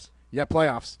Playoffs? yeah,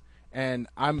 playoffs. And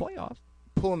I'm Playoffs.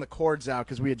 pulling the cords out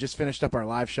because we had just finished up our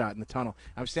live shot in the tunnel.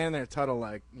 I'm standing there in the tunnel,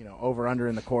 like, over under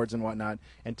in the cords and whatnot,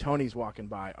 and Tony's walking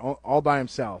by all by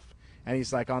himself, and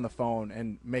he's like on the phone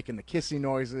and making the kissy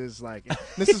noises. Like,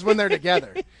 this is when they're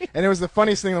together, and it was the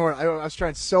funniest thing in the world. I was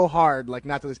trying so hard, like,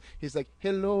 not to listen. He's like,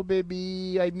 "Hello,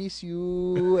 baby, I miss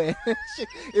you." And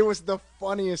it was the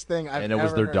funniest thing I've And it was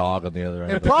ever their heard. dog on the other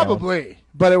end. And of the phone. probably,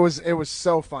 but it was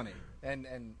so funny, and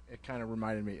it kind of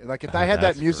reminded me. Like, if I had that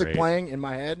That's music great. playing in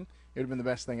my head, it would have been the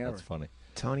best thing ever. That's funny.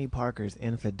 Tony Parker's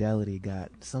infidelity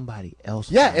got somebody else.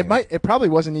 Yeah, fired. it probably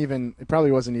wasn't even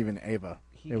Ava.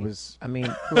 It was I mean,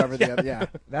 whoever the other. Yeah,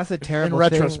 that's a terrible In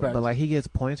thing. retrospect. But like, he gets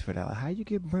points for that. Like, how you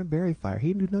get Brent Barry fired?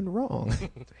 He did nothing wrong.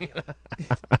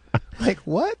 Like,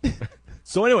 what?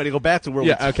 So anyway, to go back to where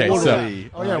Yeah, we okay, totally,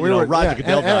 oh yeah, you we know, were Roger yeah,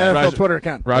 Goodell and died. NFL Roger- Twitter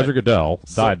account. Roger Goodell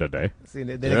died today. See,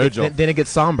 then, There you go. then it gets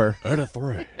somber. At a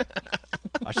 3.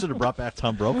 I should have brought back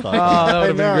Tom Brokaw. Oh, that would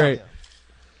have know. been great.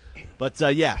 But,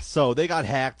 yeah, so they got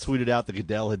hacked, tweeted out that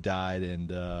Goodell had died, and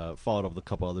followed up with a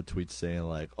couple other tweets saying,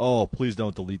 like, oh, please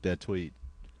don't delete that tweet.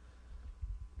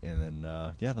 And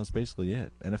then, yeah, that's basically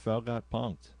it. NFL got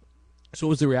punked. So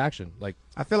what was the reaction? Like,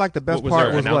 I feel like the best What was part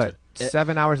their was announcement?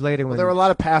 7 hours later when There were a lot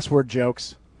of password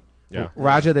jokes, yeah.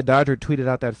 Roger the Dodger tweeted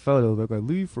out that photo. Like, I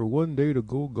leave for one day to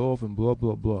go golf and blah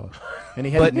blah blah. and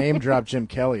he had to name drop Jim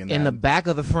Kelly in that. In the back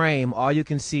of the frame, all you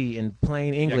can see in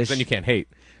plain Yeah, 'cause English then you can't hate.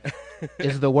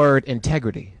 is the word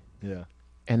integrity. Yeah.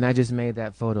 And that just made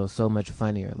that photo so much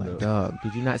funnier. Like, dog,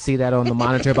 did you not see that on the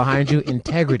monitor behind you?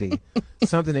 Integrity.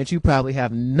 Something that you probably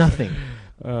have nothing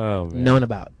Oh man. known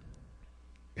about.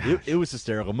 It was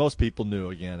hysterical. Most people knew,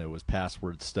 again, it was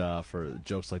password stuff or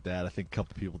jokes like that. I think a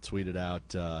couple people tweeted out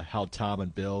how Tom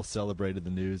and Bill celebrated the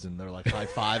news, and they're like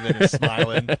high-fiving and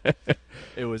smiling.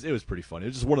 It was pretty funny. It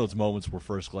was just one of those moments where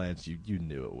first glance you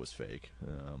knew it was fake.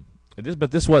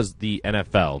 But this was the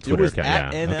NFL Twitter it was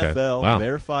account. At Yeah. NFL, Okay. Wow.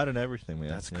 verified and everything, man.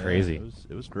 That's crazy.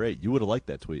 It was great. You would have liked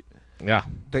that tweet. Yeah.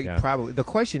 Probably. The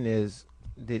question is,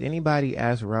 did anybody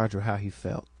ask Roger how he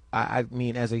felt? I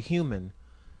mean, as a human,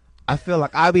 I feel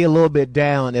like I'd be a little bit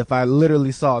down if I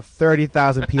literally saw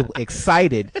 30,000 people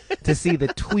excited to see the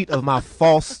tweet of my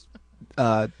false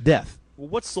death. Well,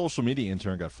 what social media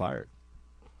intern got fired?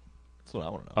 That's what I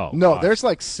want to know. Oh No, God. there's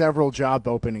like several job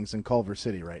openings in Culver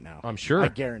City right now. I'm sure. I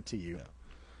guarantee you. Yeah.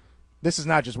 This is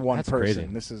not just one That's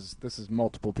person. crazy. This is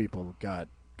multiple people got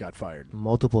fired.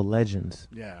 Multiple legends.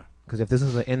 Yeah. Because if this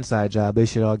is an inside job, they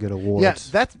should all get awards. Yeah,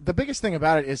 that's the biggest thing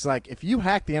about it is like if you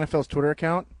hack the NFL's Twitter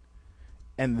account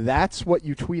and that's what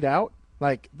you tweet out,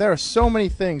 like there are so many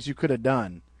things you could have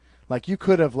done. Like you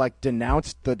could have like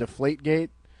denounced the Deflategate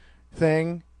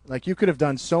thing. Like you could have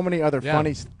done so many other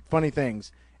funny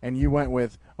things, and you went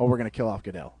with, "Oh, we're going to kill off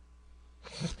Goodell."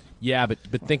 Yeah, but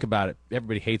think about it.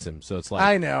 Everybody hates him, so it's like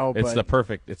I know, it's but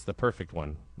the perfect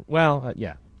one. Well,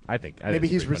 yeah, I think maybe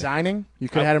he's resigning. You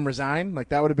could have had him resign. Like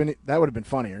that would have been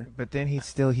funnier. But then he's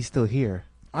still here,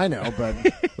 I know, but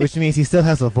which means he still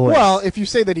has a voice. well, if you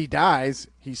say that he dies,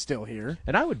 he's still here.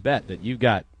 And I would bet that you've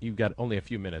got only a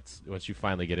few minutes once you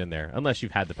finally get in there, unless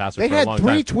you've had the password They for a had long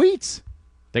 3 time. tweets.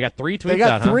 They got 3 tweets They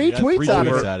got out, huh? three They got tweets three out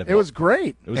tweets of out it. of It it. was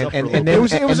great. It was and, up for and, a little and bit. then, It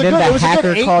was and a then good- the it was a good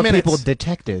hacker 8 called minutes. people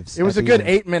detectives. It was at a the good end.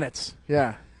 8 minutes.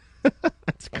 Yeah.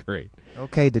 That's great.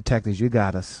 Okay, detectives, you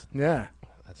got us. Yeah.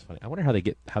 That's funny. I wonder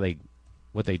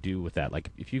what they do with that. Like,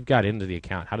 if you've got into the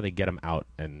account, how do they get them out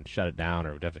and shut it down,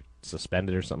 or have it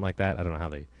suspended or something like that? I don't know how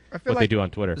they they do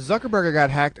on Twitter. Zuckerberg got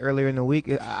hacked earlier in the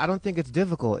week. I don't think it's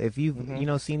difficult. If you've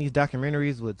seen these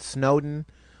documentaries with Snowden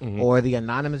or the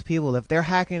anonymous people, if they're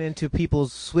hacking into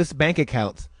people's Swiss bank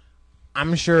accounts,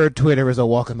 I'm sure Twitter is a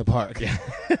walk in the park. Yeah,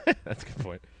 that's a good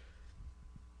point.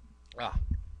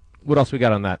 What else we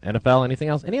got on that? NFL? Anything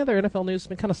else? Any other NFL news?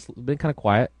 Been kind of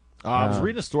quiet. I was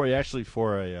reading a story actually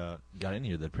before I got in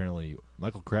here that apparently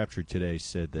Michael Crabtree today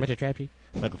said that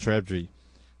Michael Crabtree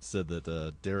said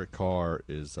that Derek Carr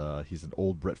is he's an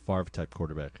old Brett Favre type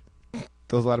quarterback.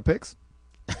 Those a lot of picks.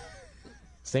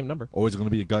 Same number. Always going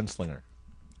to be a gunslinger.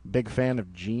 Big fan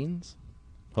of jeans.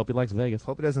 Hope he likes Vegas.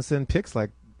 Hope he doesn't send picks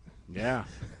like Yeah.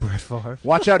 Brett Favre.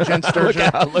 Watch out, Jen Sturgeon.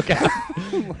 Look out!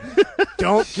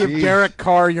 Don't give Derek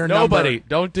Carr your Nobody, number.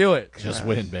 don't do it. Just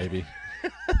win, baby.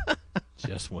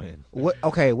 Just win.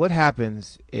 What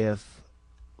happens if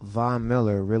Von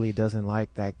Miller really doesn't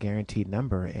like that guaranteed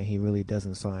number and he really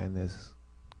doesn't sign this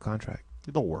contract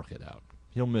They'll work it out.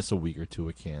 He'll miss a week or two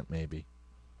at camp, maybe.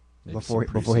 before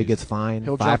some he preseason. gets fined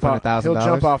He'll jump off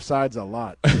 $500,000? sides a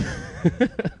lot.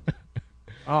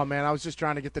 Oh man, I was just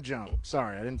trying to get the jump.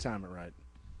 Sorry, I didn't time it right.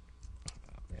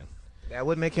 That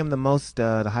would make him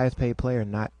the highest paid player,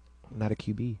 not a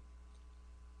QB.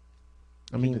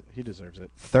 I mean, He deserves it.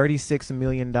 $36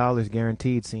 million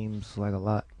guaranteed seems like a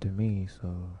lot to me. So,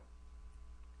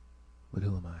 but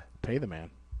who am I? Pay the man.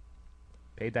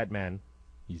 Paid that man.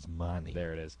 He's money.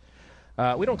 There it is.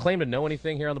 We don't claim to know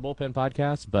anything here on the Bullpen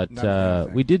Podcast, but Not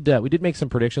anything. we did make some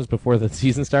predictions before the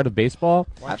season started of baseball.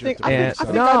 I think And- I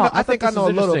thought know this a was little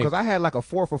interesting. because I had like a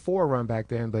 4-for-4 run back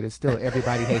then, but it's still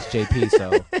everybody hates JP.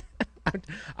 So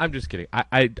I'm just kidding.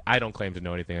 I don't claim to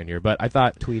know anything on here, but I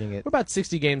thought tweeting it. we're about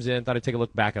 60 games in. Thought I'd take a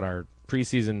look back at our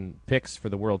preseason picks for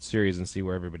the World Series and see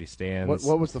where everybody stands.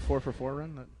 What was the 4-for-4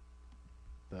 run?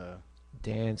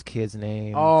 Dan's kid's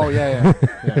name. Oh yeah.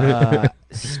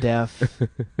 Steph,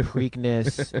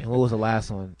 Preakness, and what was the last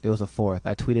one? It was a fourth.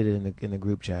 I tweeted it in the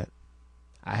group chat.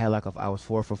 I had I was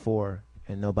 4-for-4,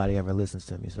 and nobody ever listens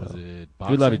to me. So Was it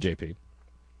We love you, boxing? JP. Was it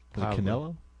Probably.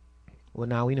 Canelo? well,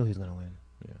 now we knew he was gonna win.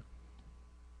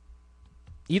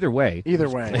 Either way, Either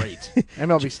way, Great.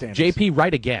 MLB standards. JP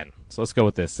right again. So let's go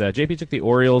with this. JP took the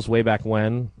Orioles way back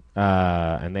when,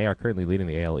 and they are currently leading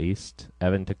the AL East.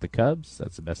 Evan took the Cubs.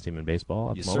 That's the best team in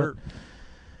baseball at Yes, the moment.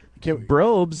 sir.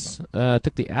 Brobes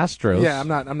took the Astros. Yeah, I'm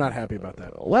not happy about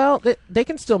that. Well, they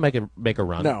can still make a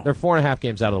run. No. They're 4.5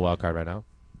 games out of the wild card right now.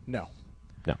 No.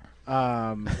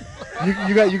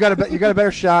 You got a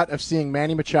better shot of seeing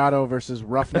Manny Machado versus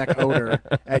Roughneck Oder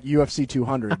at UFC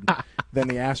 200 than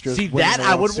the Astros. See, winning that the I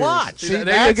World would Series. watch. See,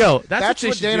 there you go. That's what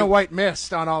what Dana White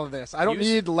missed on all of this. I don't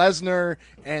need Lesnar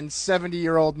and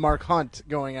 70-year-old Mark Hunt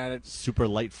going at it. Super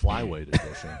light flyweight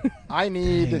edition. I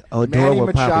need Odor Manny will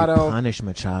Machado. probably punish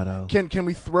Machado. Can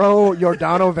we throw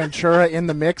Yordano Ventura in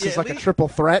the mix as at like a least- triple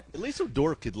threat? At least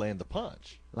Odor could land the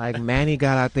punch. Like Manny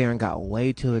got out there and got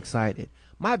way too excited.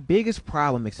 My biggest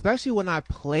problem, especially when I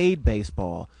played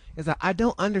baseball, is that I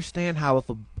don't understand how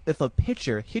if a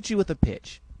pitcher hits you with a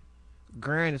pitch,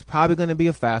 granted it's probably going to be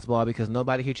a fastball because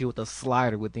nobody hit you with a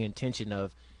slider with the intention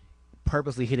of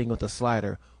purposely hitting with a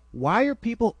slider. Why are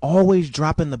people always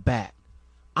dropping the bat?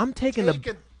 I'm taking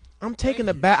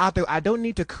the bat out there. I don't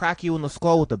need to crack you in the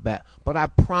skull with the bat, but I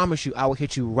promise you I will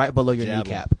hit you right below your Jab 'em.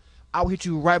 kneecap. I will hit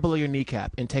you right below your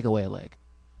kneecap and take away a leg.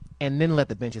 And then let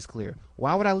the benches clear.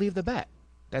 Why would I leave the bat?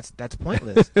 That's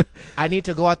pointless. I need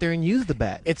to go out there and use the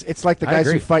bat. It's like the I guys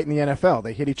who agree. fight in the NFL.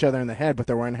 They hit each other in the head, but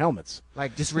they're wearing helmets.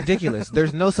 Like, just ridiculous.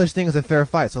 There's no such thing as a fair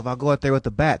fight. So if I go out there with the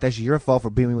bat, that's your fault for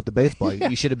beating me with the baseball.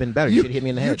 You should have been better. You should have hit me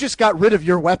in the head. You just got rid of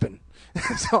your weapon.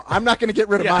 So I'm not going to get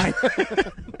rid of mine.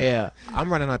 Yeah, I'm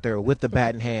running out there with the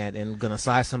bat in hand and going to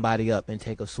size somebody up and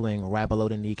take a swing right below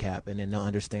the kneecap and then they'll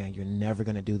understand you're never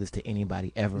going to do this to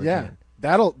anybody ever Yeah, again.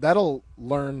 that'll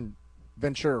learn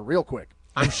Ventura real quick.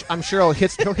 I'm sure he'll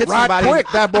hit Right somebody. quick,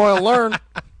 that boy will learn.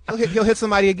 He'll hit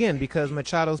somebody again because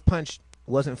Machado's punch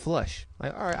wasn't flush.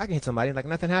 Like, all right, I can hit somebody. Like,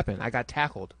 nothing happened. I got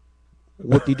tackled.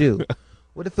 Whoop-de-doo.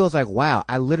 What it feels like, wow,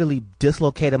 I literally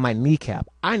dislocated my kneecap.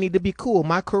 I need to be cool.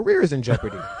 My career is in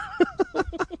jeopardy.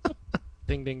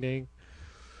 Ding, ding, ding.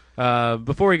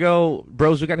 Before we go,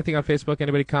 bros, we got anything on Facebook?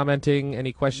 Anybody commenting?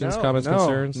 Any questions, comments,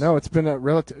 concerns? No, it's been a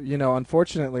relative.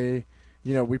 Unfortunately,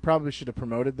 we probably should have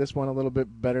promoted this one a little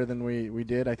bit better than we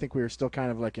did. I think we were still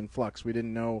kind of like in flux. We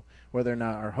didn't know whether or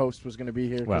not our host was going to be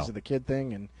here because of the kid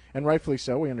thing, and rightfully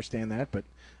so. We understand that, but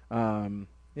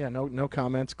no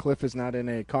comments. Cliff is not in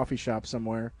a coffee shop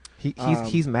somewhere.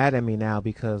 He's mad at me now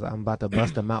because I'm about to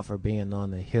bust him out for being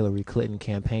on the Hillary Clinton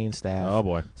campaign staff. Oh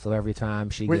boy! So every time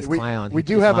she gets clowned, we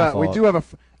do have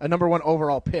a number one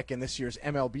overall pick in this year's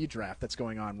MLB draft that's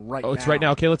going on right now. Oh, it's right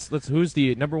now. Okay, let's. Who's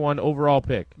the number one overall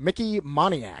pick? Mickey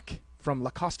Moniak from La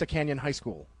Costa Canyon High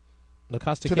School. La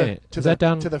Costa Canyon. Is that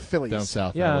down to the Phillies? Down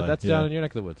south. Yeah, LA. that's down in your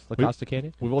neck of the woods. La Costa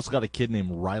Canyon. We've also got a kid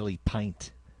named Riley Pint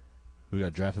who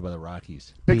got drafted by the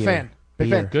Rockies. Big Beer. fan. Big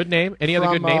Beer. fan. Good name. Any other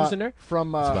good names in there?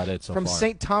 From That's about it so from far.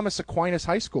 St. Thomas Aquinas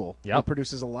High School. Yep. Who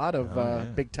produces a lot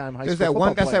of big time high There's school that one.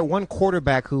 football That's players. that one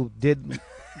quarterback who did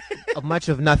much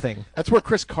of nothing. That's where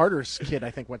Chris Carter's kid,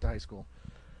 I think, went to high school.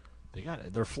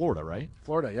 They're Florida, right?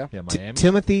 Florida, yeah. Yeah, Miami.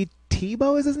 Timothy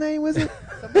Tebow is his name, was it?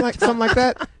 something like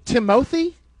that.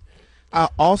 Timothy?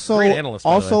 Also, Great analyst, by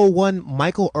the also one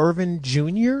Michael Irvin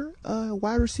Jr.,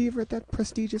 wide receiver at that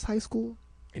prestigious high school.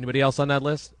 Anybody else on that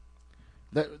list?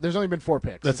 There's only been 4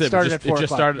 picks. That's it. it. Started It at 4 just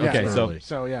o'clock. started- Yeah. okay, so-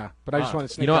 So yeah, but I just want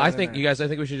to sneak You know, that I in think there. you guys. I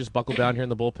think we should just buckle down here in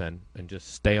the bullpen and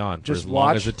just stay on for just as long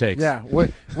watch. as it takes. Yeah,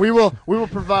 we will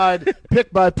provide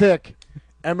pick by pick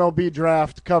MLB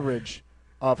draft coverage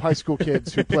of high school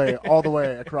kids who play all the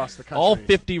way across the country. All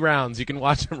 50 rounds. You can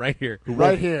watch them right here.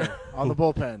 right here on the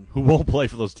bullpen. Who won't play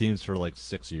for those teams for like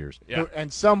 6 years. Yeah.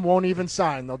 And some won't even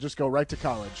sign. They'll just go right to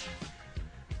college.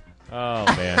 Oh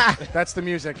man. That's the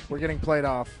music. We're getting played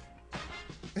off.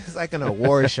 It's like an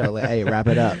award show. Like, hey, wrap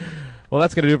it up. Well,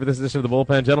 that's going to do it for this edition of the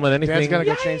bullpen, gentlemen. Anything? Dan's got to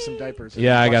go change some diapers.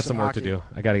 Yeah, I Watch got some work hockey. to do.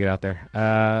 I got to get out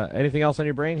there. Anything else on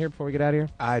your brain here before we get out of here?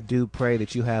 I do pray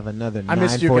that you have another I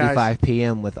missed you guys. 9:45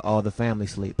 p.m. with all the family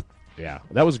sleep. Yeah,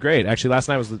 that was great. Actually, last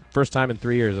night was the first time in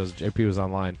 3 years as JP was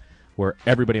online where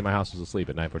everybody in my house was asleep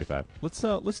at 9:45.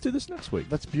 Let's do this next week.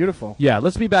 That's beautiful. Yeah,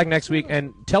 let's be back next week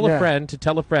and tell a Yeah. friend to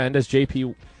tell a friend, as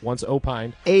JP once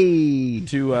opined, Hey,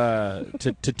 to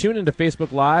tune into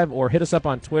Facebook Live or hit us up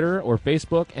on Twitter or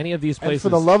Facebook, any of these And places. for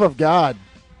the love of God,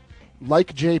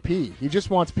 like JP. He just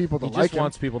wants people to he like just him.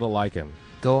 wants people to like him.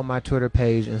 go on my Twitter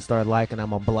page and start liking.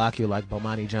 I'm gonna block you like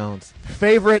Bomani Jones.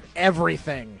 Favorite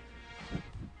everything.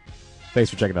 Thanks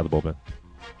for checking out the bullpen.